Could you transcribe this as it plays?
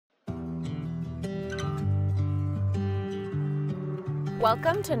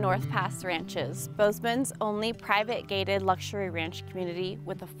Welcome to North Pass Ranches, Bozeman's only private gated luxury ranch community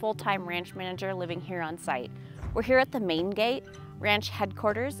with a full-time ranch manager living here on site. We're here at the main gate. Ranch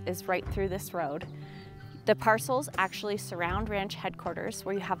headquarters is right through this road. The parcels actually surround ranch headquarters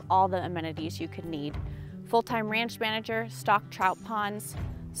where you have all the amenities you could need. Full-time ranch manager, stock trout ponds,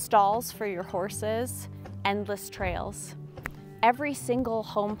 stalls for your horses, endless trails. Every single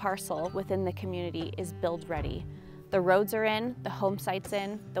home parcel within the community is build ready. The roads are in, the home site's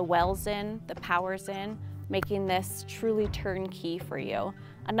in, the well's in, the power's in, making this truly turnkey for you.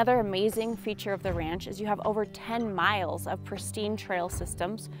 Another amazing feature of the ranch is you have over 10 miles of pristine trail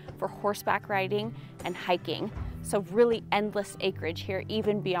systems for horseback riding and hiking. So really endless acreage here,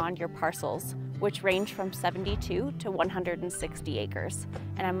 even beyond your parcels, which range from 72 to 160 acres.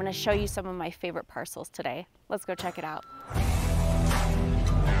 And I'm gonna show you some of my favorite parcels today. Let's go check it out.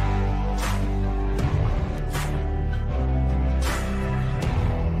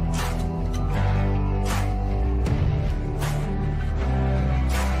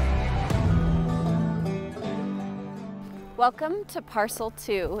 Welcome to Parcel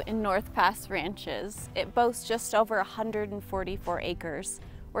 2 in North Pass Ranches. It boasts just over 144 acres.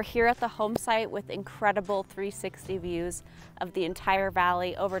 We're here at the home site with incredible 360 views of the entire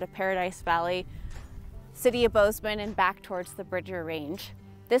valley over to Paradise Valley, City of Bozeman, and back towards the Bridger Range.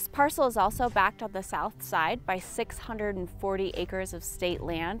 This parcel is also backed on the south side by 640 acres of state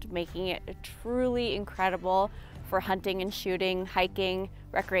land, making it truly incredible for hunting and shooting, hiking,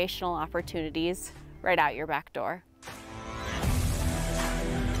 recreational opportunities right out your back door.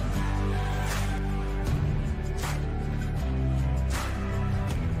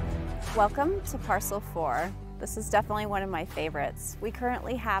 Welcome to Parcel 4. This is definitely one of my favorites. We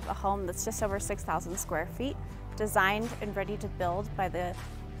currently have a home that's just over 6,000 square feet, designed and ready to build by the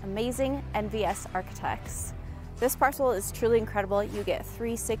amazing NVS architects. This parcel is truly incredible. You get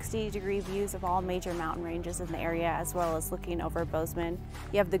 360-degree views of all major mountain ranges in the area, as well as looking over Bozeman.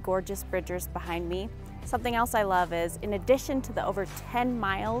 You have the gorgeous Bridgers behind me. Something else I love is, in addition to the over 10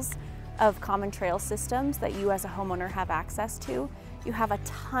 miles of common trail systems that you as a homeowner have access to, you have a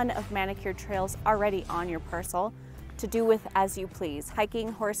ton of manicured trails already on your parcel to do with as you please.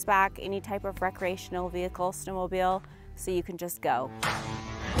 Hiking, horseback, any type of recreational vehicle, snowmobile, so you can just go.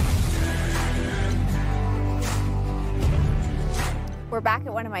 We're back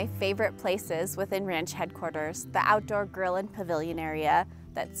at one of my favorite places within ranch headquarters, the outdoor grill and pavilion area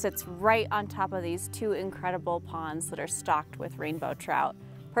that sits right on top of these two incredible ponds that are stocked with rainbow trout.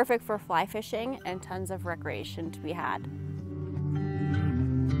 Perfect for fly fishing and tons of recreation to be had.